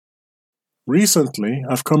Recently,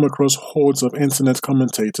 I've come across hordes of internet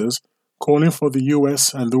commentators calling for the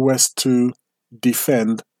US and the West to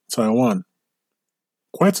defend Taiwan.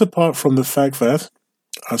 Quite apart from the fact that,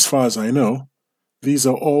 as far as I know, these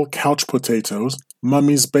are all couch potatoes,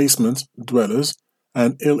 mummy's basement dwellers,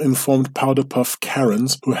 and ill-informed powder puff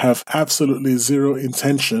Karens who have absolutely zero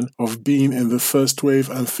intention of being in the first-wave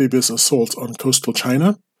amphibious assault on coastal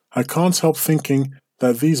China, I can't help thinking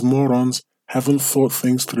that these morons haven't thought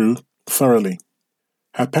things through thoroughly.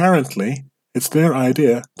 Apparently, it's their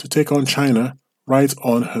idea to take on China right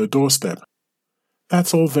on her doorstep.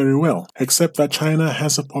 That's all very well, except that China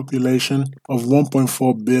has a population of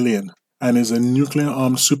 1.4 billion and is a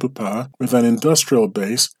nuclear-armed superpower with an industrial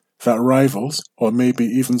base that rivals, or maybe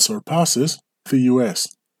even surpasses, the US.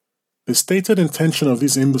 The stated intention of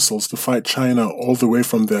these imbeciles to fight China all the way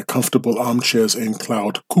from their comfortable armchairs in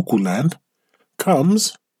cloud cuckoo land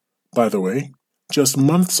comes, by the way, just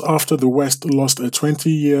months after the West lost a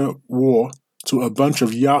 20-year war to a bunch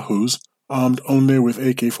of yahoos armed only with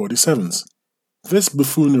AK-47s. This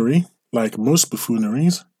buffoonery, like most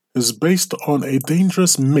buffooneries, is based on a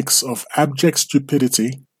dangerous mix of abject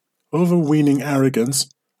stupidity, overweening arrogance,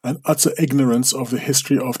 and utter ignorance of the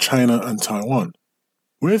history of China and Taiwan.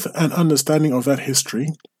 With an understanding of that history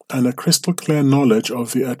and a crystal clear knowledge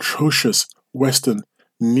of the atrocious Western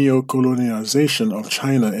neo-colonialization of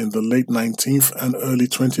China in the late 19th and early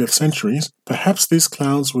 20th centuries, perhaps these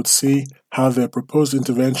clowns would see how their proposed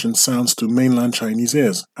intervention sounds to mainland Chinese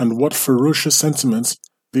ears, and what ferocious sentiments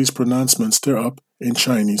these pronouncements stir up in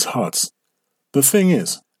Chinese hearts. The thing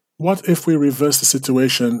is, what if we reverse the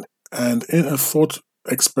situation and, in a thought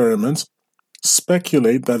experiment,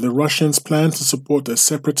 speculate that the Russians plan to support a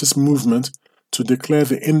separatist movement to declare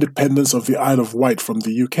the independence of the Isle of Wight from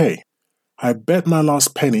the UK? I bet my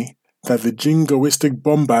last penny that the jingoistic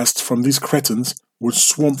bombast from these cretins would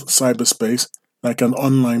swamp cyberspace like an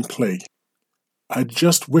online plague. I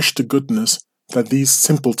just wish to goodness that these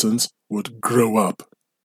simpletons would grow up.